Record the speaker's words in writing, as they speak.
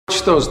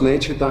watch those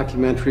nature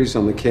documentaries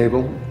on the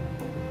cable?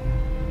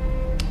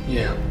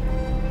 Yeah.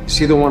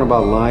 See the one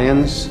about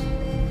lions?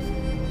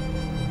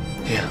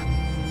 Yeah.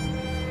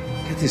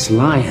 Get this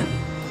lion.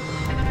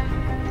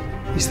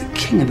 He's the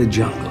king of the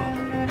jungle.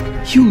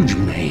 Huge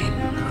mane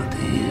out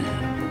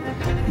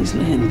there. He's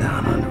laying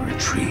down under a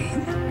tree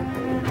in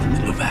the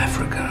middle of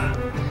Africa.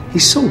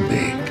 He's so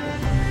big.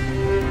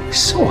 He's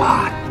so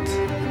hot.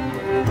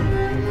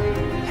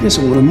 He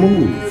doesn't want to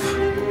move.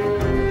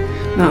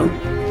 Now,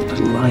 the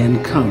little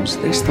lion comes.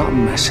 They start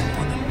messing with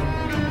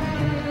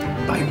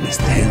him. Biting his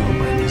tail,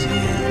 biting his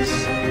ears.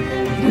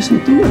 He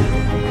doesn't do it.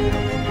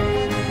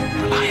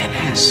 The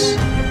lioness,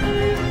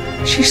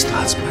 she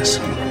starts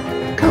messing with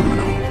him. Coming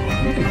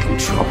over, making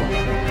trouble.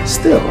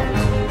 Still,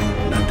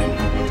 nothing.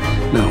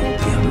 Now,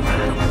 the other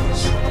animals,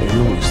 they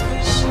notice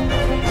this.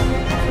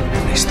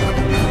 And they start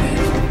to move in.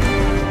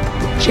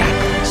 The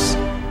jackals,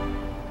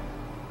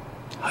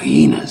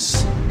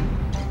 hyenas,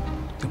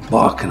 they're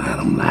barking at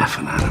him,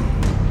 laughing at him.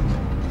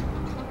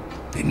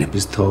 They nip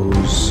his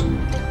toes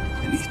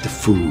and eat the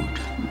food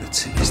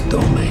that's in his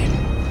domain.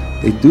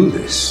 They do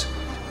this,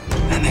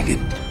 and they get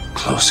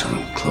closer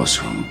and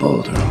closer and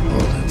bolder,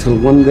 until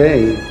one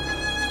day,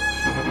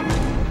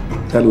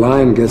 that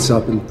lion gets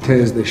up and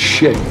tears the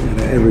shit out of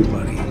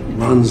everybody.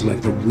 Runs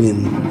like the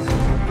wind.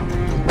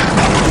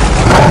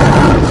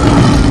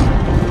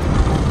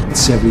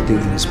 It's everything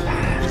in his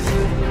path.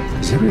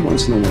 Because every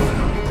once in a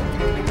while,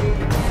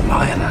 the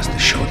lion has to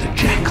show the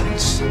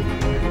jackals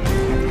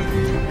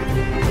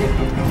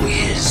who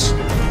he is.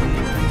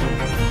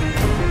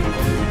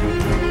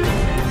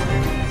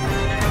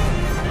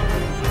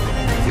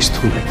 It's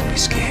too late to be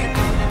scared.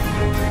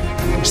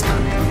 It's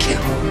time to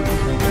kill.